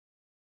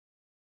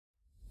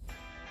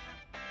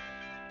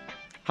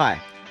Hi,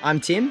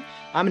 I'm Tim.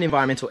 I'm an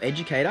environmental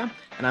educator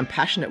and I'm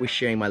passionate with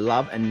sharing my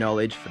love and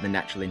knowledge for the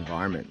natural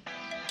environment.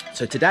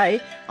 So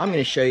today I'm going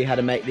to show you how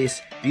to make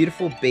this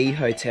beautiful bee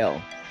hotel.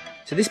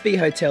 So this bee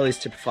hotel is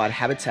to provide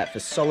habitat for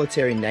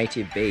solitary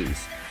native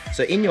bees.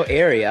 So in your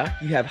area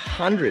you have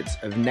hundreds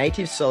of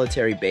native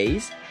solitary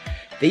bees.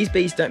 These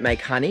bees don't make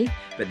honey,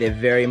 but they're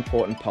very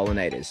important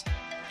pollinators.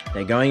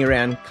 They're going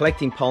around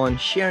collecting pollen,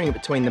 sharing it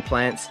between the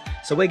plants,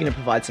 so we're going to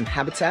provide some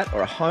habitat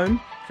or a home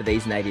for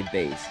these native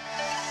bees.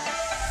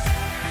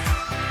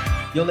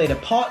 You'll need a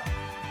pot,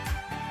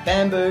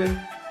 bamboo,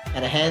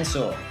 and a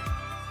handsaw.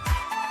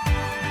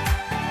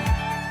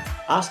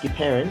 Ask your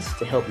parents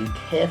to help you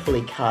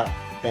carefully cut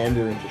the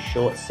bamboo into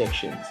short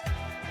sections.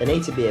 They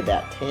need to be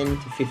about 10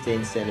 to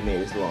 15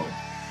 centimeters long,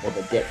 or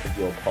the depth of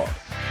your pot.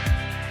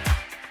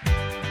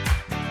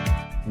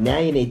 Now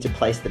you need to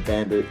place the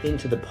bamboo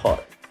into the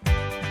pot.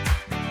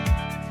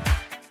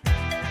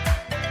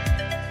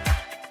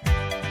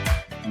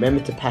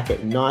 Remember to pack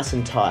it nice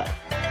and tight.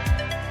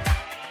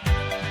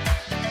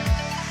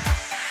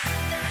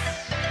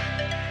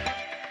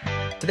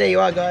 So there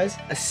you are guys,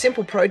 a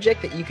simple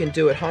project that you can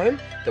do at home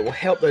that will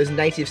help those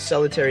native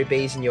solitary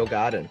bees in your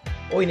garden.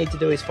 All you need to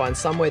do is find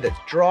somewhere that's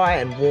dry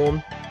and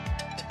warm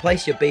to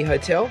place your bee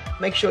hotel.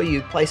 Make sure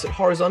you place it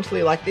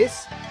horizontally like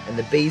this and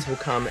the bees will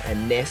come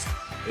and nest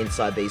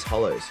inside these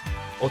hollows.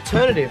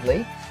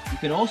 Alternatively, you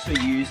can also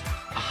use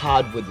a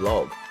hardwood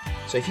log.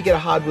 So if you get a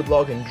hardwood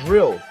log and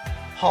drill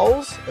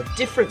holes of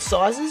different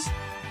sizes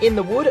in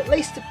the wood, at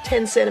least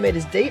 10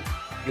 centimeters deep,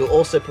 you'll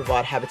also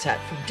provide habitat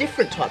for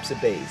different types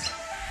of bees.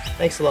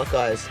 Thanks a lot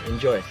guys,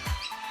 enjoy.